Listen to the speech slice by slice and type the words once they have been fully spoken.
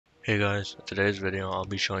Hey guys, in today's video I'll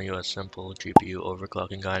be showing you a simple GPU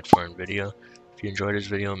overclocking guide for nvidia. If you enjoyed this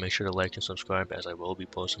video, make sure to like and subscribe as I will be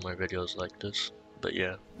posting more videos like this. But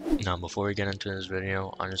yeah, now before we get into this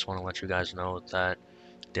video, I just want to let you guys know that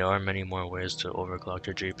there are many more ways to overclock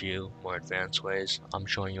your GPU, more advanced ways. I'm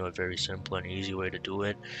showing you a very simple and easy way to do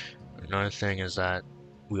it. Another thing is that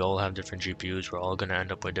we all have different GPUs. We're all going to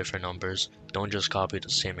end up with different numbers. Don't just copy the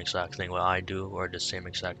same exact thing what I do or the same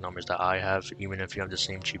exact numbers that I have, even if you have the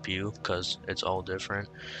same GPU, because it's all different.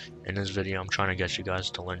 In this video, I'm trying to get you guys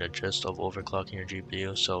to learn the gist of overclocking your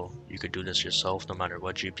GPU, so you could do this yourself no matter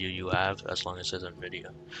what GPU you have, as long as it's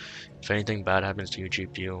NVIDIA. If anything bad happens to your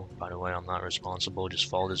GPU, by the way, I'm not responsible. Just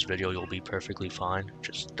follow this video, you'll be perfectly fine.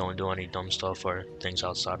 Just don't do any dumb stuff or things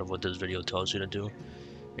outside of what this video tells you to do,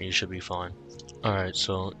 and you should be fine. Alright,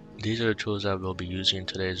 so these are the tools that we'll be using in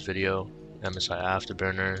today's video. MSI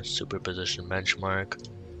Afterburner, Superposition Benchmark,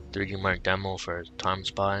 3D Mark Demo for time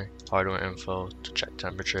spy, hardware info to check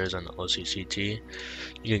temperatures, and the OCCT.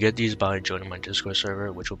 You can get these by joining my Discord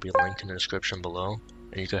server, which will be linked in the description below.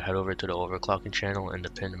 And you can head over to the Overclocking channel in the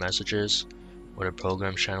pinned messages, or the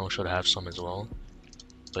program channel should have some as well.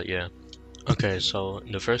 But yeah. Okay, so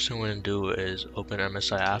the first thing we're going to do is open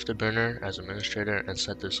MSI Afterburner as administrator and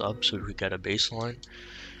set this up so we can get a baseline.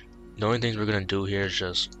 The only things we're going to do here is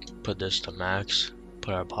just put this to max,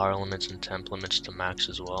 put our power limits and temp limits to max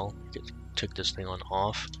as well. You can tick this thing on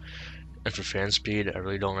off. And for fan speed, I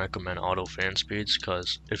really don't recommend auto fan speeds,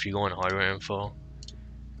 because if you go in hardware info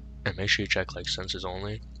and make sure you check like sensors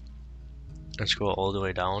only and scroll all the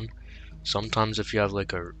way down, sometimes if you have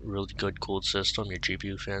like a really good cooled system, your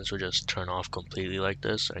GPU fans will just turn off completely like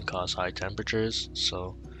this and cause high temperatures.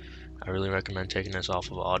 So I really recommend taking this off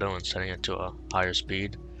of auto and setting it to a higher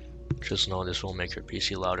speed. Just know this will make your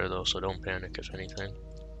PC louder though, so don't panic if anything.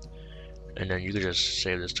 And then you can just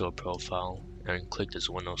save this to a profile and click this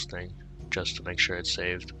Windows thing just to make sure it's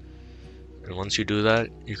saved. And once you do that,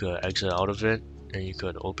 you could exit out of it and you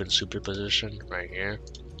could open Superposition right here,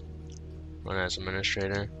 run as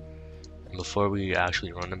administrator. And before we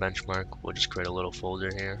actually run the benchmark, we'll just create a little folder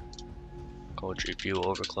here called GPU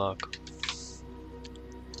Overclock.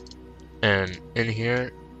 And in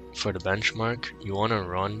here, for the benchmark, you want to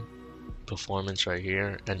run performance right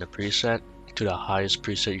here and the preset to the highest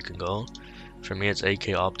preset you can go. For me, it's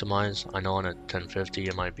 8K optimized. I know on a 1050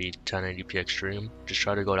 it might be 1080p extreme. Just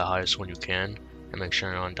try to go the highest one you can and make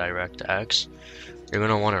sure you're on DirectX. You're going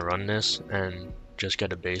to want to run this and just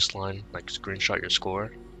get a baseline, like screenshot your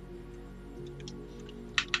score.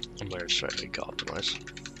 I'm going to try to 8K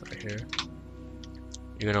optimized right here.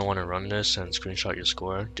 You're going to want to run this and screenshot your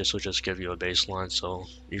score. This will just give you a baseline so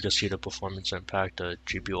you can see the performance impact the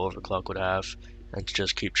GPU overclock would have, and to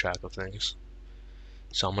just keep track of things.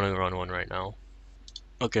 So I'm going to run one right now.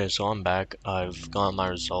 Okay, so I'm back. I've got my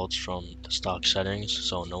results from the stock settings,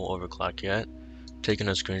 so no overclock yet. Taking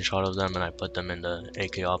a screenshot of them and I put them in the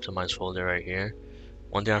 8K optimized folder right here.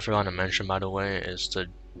 One thing I forgot to mention, by the way, is to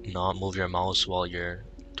not move your mouse while you're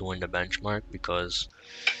doing the benchmark, because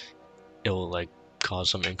it will like cause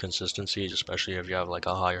some inconsistencies, especially if you have like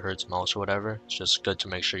a high hertz mouse or whatever. It's just good to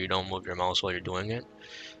make sure you don't move your mouse while you're doing it.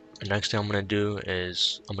 The next thing I'm going to do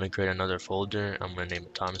is I'm going to create another folder. I'm going to name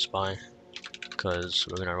it time spy, because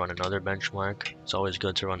we're going to run another benchmark. It's always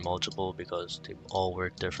good to run multiple because they all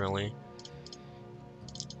work differently,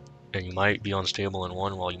 and you might be unstable in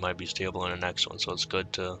one while you might be stable in the next one, so it's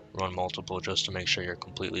good to run multiple just to make sure you're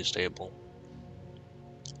completely stable.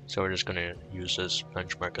 So we're just going to use this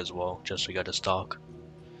benchmark as well, just to get a stock,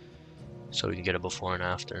 so we can get it before and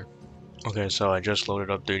after. Okay, so I just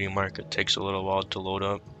loaded up 3D Mark. It takes a little while to load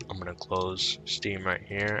up. I'm going to close Steam right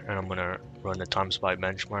here, and I'm going to run the time spy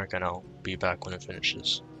benchmark, and I'll be back when it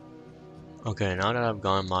finishes. Okay, now that I've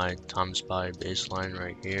got my time spy baseline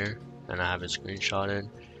right here, and I have it screenshotted,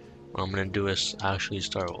 what I'm going to do is actually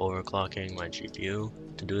start overclocking my GPU.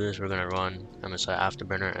 To do this, we're going to run MSI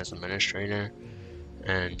Afterburner as administrator,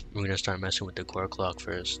 and we're going to start messing with the core clock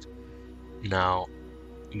first. Now,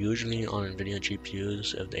 usually on NVIDIA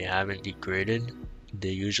GPUs, if they haven't degraded, they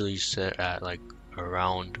usually sit at like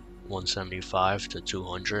around 175 to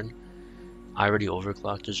 200. I already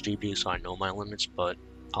overclocked this GPU, so I know my limits, but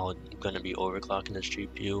I'm going to be overclocking this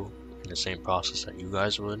GPU in the same process that you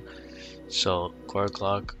guys would. So core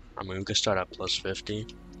clock, I mean, we can start at plus 50,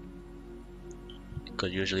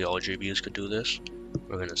 because usually all GPUs could do this.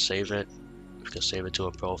 We're going to save it. We can save it to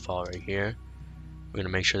a profile right here. We're going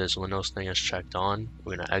to make sure this Windows thing is checked on.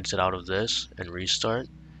 We're going to exit out of this and restart.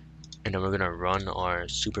 And then we're going to run our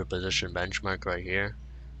superposition benchmark right here,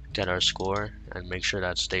 get our score, and make sure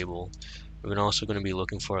that's stable. We're also going to be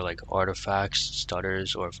looking for like artifacts,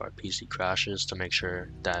 stutters, or if our PC crashes to make sure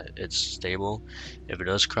that it's stable. If it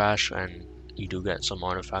does crash and you do get some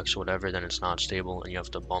artifacts or whatever, then it's not stable and you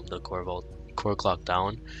have to bump the core clock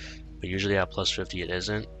down. But usually at plus 50 it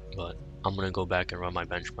isn't, but I'm going to go back and run my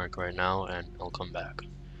benchmark right now and I'll come back.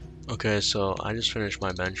 Okay, so I just finished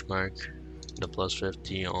my benchmark, the plus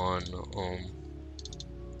 50 on,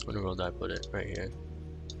 where did I put it? Right here.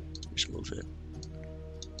 Just move it.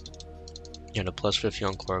 Yeah, the plus 50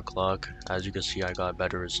 on core clock. As you can see, I got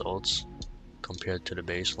better results compared to the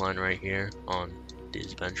baseline right here on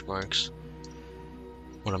these benchmarks.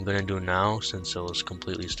 What I'm gonna do now, since it was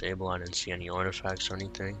completely stable, I didn't see any artifacts or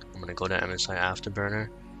anything, I'm gonna go to MSI Afterburner.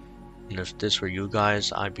 And if this were you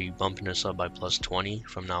guys, I'd be bumping this up by plus 20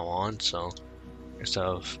 from now on. So instead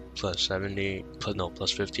of plus 70,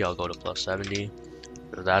 plus 50, I'll go to plus 70.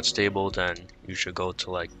 If that's stable, then you should go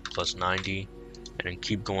to like plus 90 and then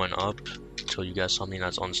keep going up until you get something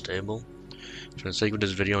that's unstable. For the sake of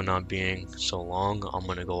this video not being so long, I'm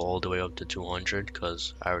gonna go all the way up to 200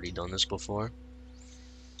 because I already done this before.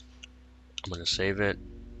 I'm gonna save it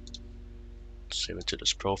to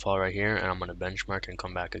this profile right here, and I'm gonna benchmark and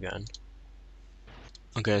come back again.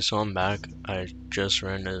 Okay, so I'm back. I just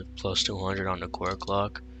ran the plus 200 on the core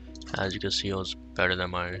clock. As you can see, it was better than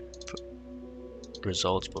my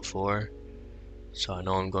results before, so I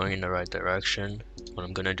know I'm going in the right direction. What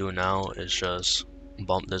I'm gonna do now is just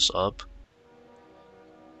bump this up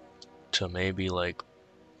to maybe like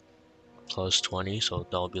plus 20, so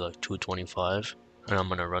that'll be like 225. And I'm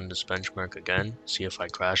gonna run this benchmark again, see if I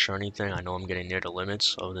crash or anything. I know I'm getting near the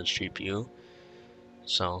limits of this GPU,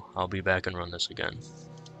 so I'll be back and run this again.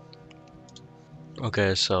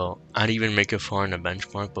 Okay, so I didn't even make it far in the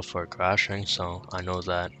benchmark before crashing, so I know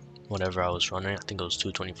that whatever I was running, I think it was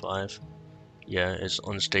 225, yeah, it's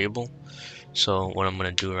unstable. So what I'm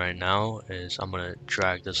gonna do right now is I'm gonna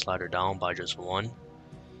drag this ladder down by just one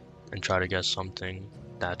and try to get something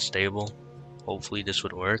that's stable. Hopefully this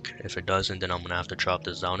would work. If it doesn't, then I'm gonna have to drop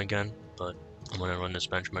this down again, but I'm gonna run this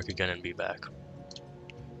benchmark again and be back.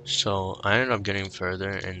 So I ended up getting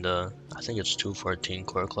further in the, I think it's 214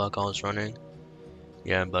 core clock I was running.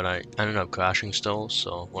 Yeah, but I ended up crashing still,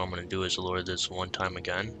 so what I'm gonna do is lower this one time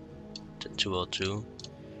again to 202,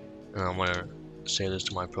 and I'm gonna save this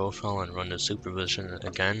to my profile and run the supervision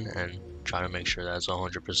again and try to make sure that's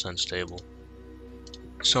 100% stable.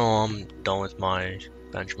 So I'm done with my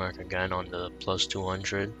benchmark again on the plus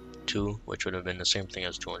 202, which would have been the same thing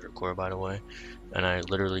as 200 core, by the way, and I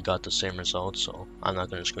literally got the same results, so I'm not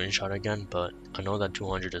going to screenshot again, but I know that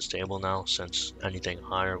 200 is stable now since anything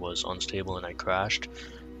higher was unstable and I crashed,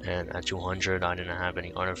 and at 200 I didn't have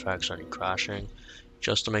any artifacts or any crashing.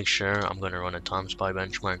 Just to make sure, I'm going to run a time spy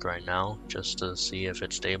benchmark right now just to see if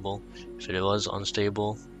it's stable. If it was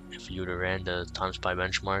unstable, if you would have ran the time spy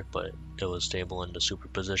benchmark but it was stable in the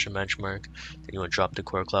superposition benchmark, then you would drop the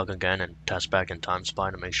core clock again and test back in time spy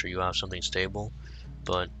to make sure you have something stable.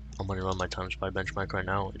 But I'm going to run my time spy benchmark right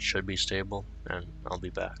now. It should be stable and I'll be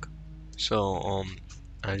back. So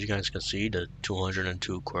as you guys can see, the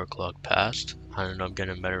 202 core clock passed. I ended up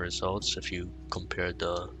getting better results if you compare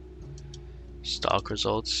the stock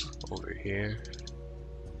results over here.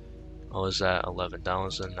 I was at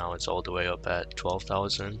 11,000, now it's all the way up at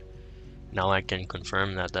 12,000. Now I can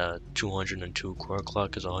confirm that the 202 core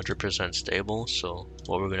clock is 100% stable, so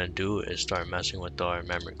what we're going to do is start messing with our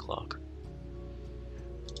memory clock.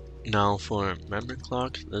 Now for memory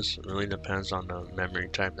clock, this really depends on the memory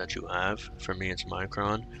type that you have. For me it's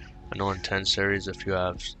Micron. I know in 10 series if you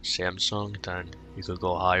have Samsung, then you could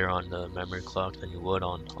go higher on the memory clock than you would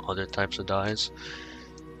on other types of dies.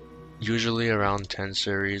 Usually around 10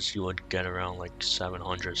 series you would get around like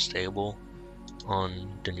 700 stable.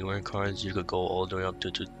 On the newer cards you could go all the way up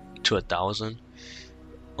to 1,000.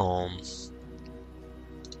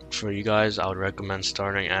 For you guys, I would recommend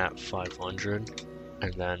starting at 500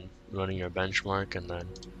 and then running your benchmark and then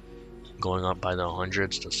going up by the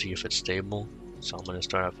hundreds to see if it's stable. So I'm going to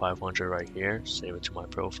start at 500 right here, save it to my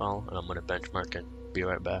profile, and I'm going to benchmark and be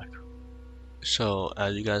right back. So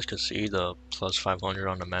as you guys can see, the plus 500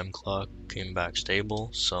 on the mem clock came back stable,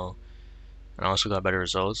 so, and I also got better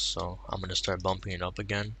results, so I'm going to start bumping it up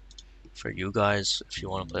again. For you guys, if you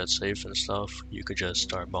want to play it safe and stuff, you could just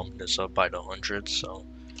start bumping this up by the hundreds. So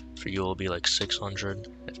for you it'll be like 600,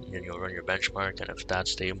 and then you'll run your benchmark, and if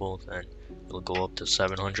that's stable then it'll go up to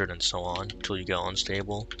 700 and so on until you get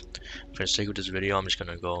unstable. For the sake of this video, I'm just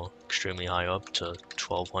going to go extremely high up to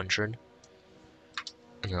 1200,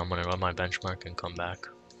 and then I'm going to run my benchmark and come back.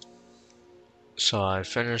 So I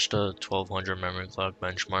finished the 1200 memory clock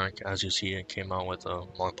benchmark. As you see, it came out with a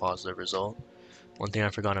more positive result. One thing I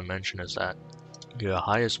forgot to mention is that your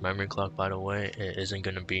highest memory clock, by the way, it isn't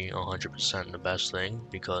going to be 100% the best thing,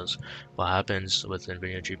 because what happens with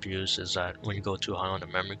NVIDIA GPUs is that when you go too high on the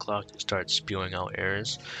memory clock, it starts spewing out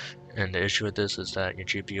errors. And the issue with this is that your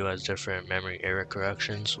GPU has different memory error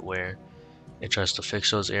corrections where it tries to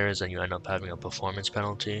fix those errors and you end up having a performance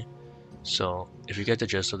penalty. So if you get the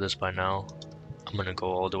gist of this by now, I'm going to go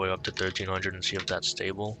all the way up to 1300 and see if that's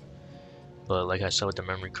stable. But like I said, with the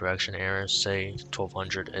memory correction error, say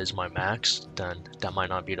 1200 is my max, then that might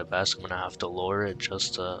not be the best. I'm going to have to lower it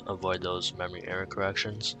just to avoid those memory error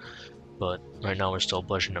corrections. But right now we're still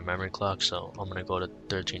pushing the memory clock, so I'm going to go to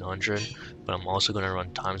 1300. But I'm also going to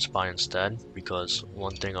run time spy instead, because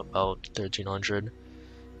one thing about 1300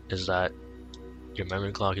 is that your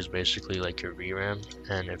memory clock is basically like your VRAM.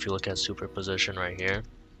 And if you look at superposition right here,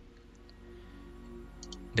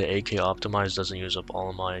 the 8K optimized doesn't use up all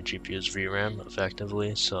of my GPU's VRAM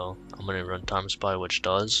effectively, so I'm going to run time spy, which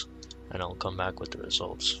does, and I'll come back with the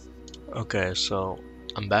results. Okay, so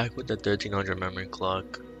I'm back with the 1300 memory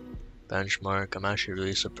clock benchmark. I'm actually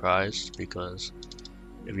really surprised, because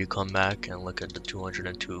if you come back and look at the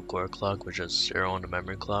 202 core clock, which is 0 on the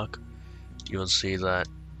memory clock, you will see that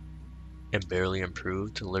it barely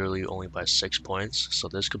improved, literally only by 6 points. So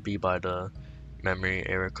this could be by the memory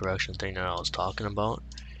error correction thing that I was talking about.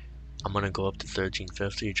 I'm gonna go up to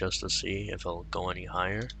 1350 just to see if it'll go any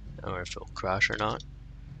higher or if it'll crash or not.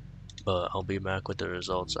 But I'll be back with the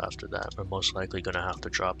results after that. We're most likely gonna have to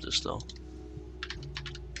drop this though.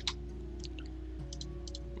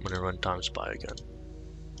 I'm gonna run time spy again.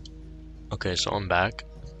 Okay, so I'm back.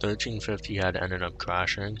 1350 had ended up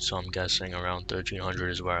crashing, so I'm guessing around 1300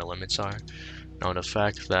 is where our limits are. Now the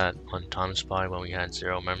fact that on time spy when we had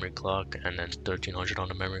 0 memory clock and then 1300 on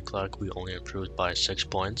the memory clock, we only improved by 6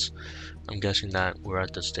 points. I'm guessing that we're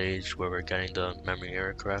at the stage where we're getting the memory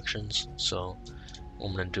error corrections. So what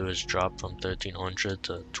I'm going to do is drop from 1300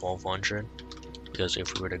 to 1200, because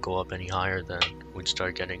if we were to go up any higher, then we'd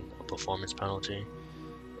start getting a performance penalty.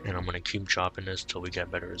 And I'm going to keep dropping this till we get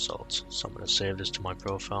better results. So I'm going to save this to my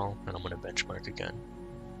profile and I'm going to benchmark again.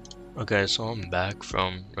 Okay, so I'm back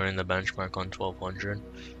from running the benchmark on 1200.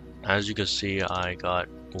 As you can see, I got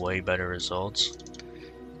way better results.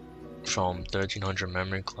 From 1300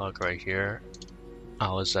 memory clock right here, I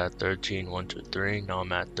was at 13,123, now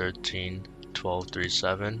I'm at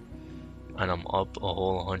 13,1237, and I'm up a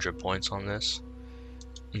whole 100 points on this.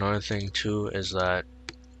 Another thing too is that,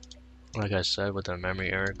 like I said, with the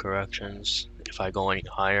memory error corrections, if I go any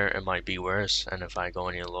higher it might be worse, and if I go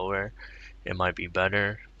any lower it might be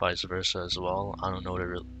better, vice versa as well. I don't know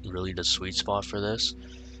really the sweet spot for this,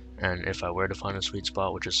 and if I were to find a sweet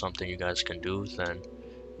spot, which is something you guys can do, then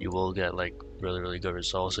you will get like really good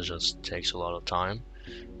results. It just takes a lot of time.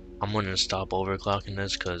 I'm going to stop overclocking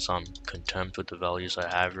this because I'm content with the values I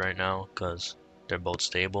have right now, because they're both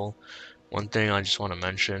stable. One thing I just want to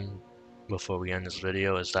mention before we end this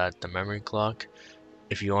video is that the memory clock,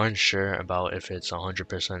 if you aren't sure about if it's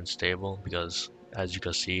 100% stable, because as you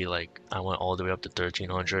can see, like I went all the way up to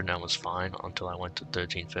 1300 and I was fine until I went to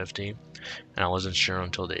 1350, and I wasn't sure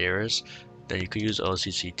until the errors, then you could use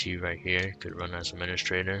OCCT right here. You could run as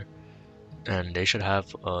administrator, and they should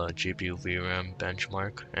have a GPU VRAM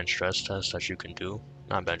benchmark and stress test that you can do.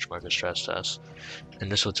 Not benchmark, a stress test.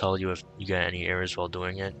 And this will tell you if you get any errors while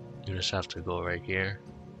doing it. You just have to go right here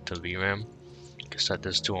to VRAM, you can set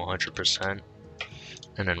this to 100%,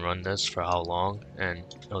 and then run this for how long, and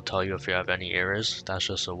it'll tell you if you have any errors. That's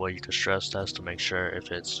just a way you can stress test to make sure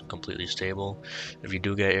if it's completely stable. If you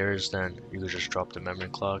do get errors, then you can just drop the memory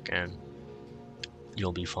clock and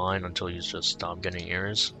you'll be fine until you just stop getting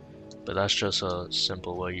errors. But that's just a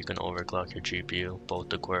simple way you can overclock your GPU, both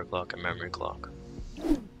the core clock and memory clock.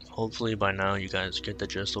 Hopefully by now you guys get the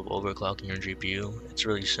gist of overclocking your GPU. It's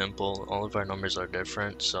really simple. All of our numbers are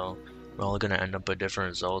different, so we're all going to end up with different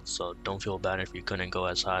results. So don't feel bad if you couldn't go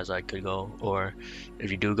as high as I could go, or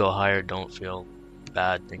if you do go higher, don't feel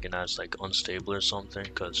bad thinking that's like unstable or something,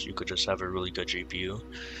 because you could just have a really good GPU.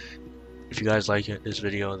 If you guys like this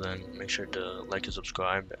video, then make sure to like and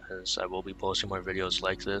subscribe, as I will be posting more videos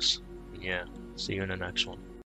like this. And yeah, see you in the next one.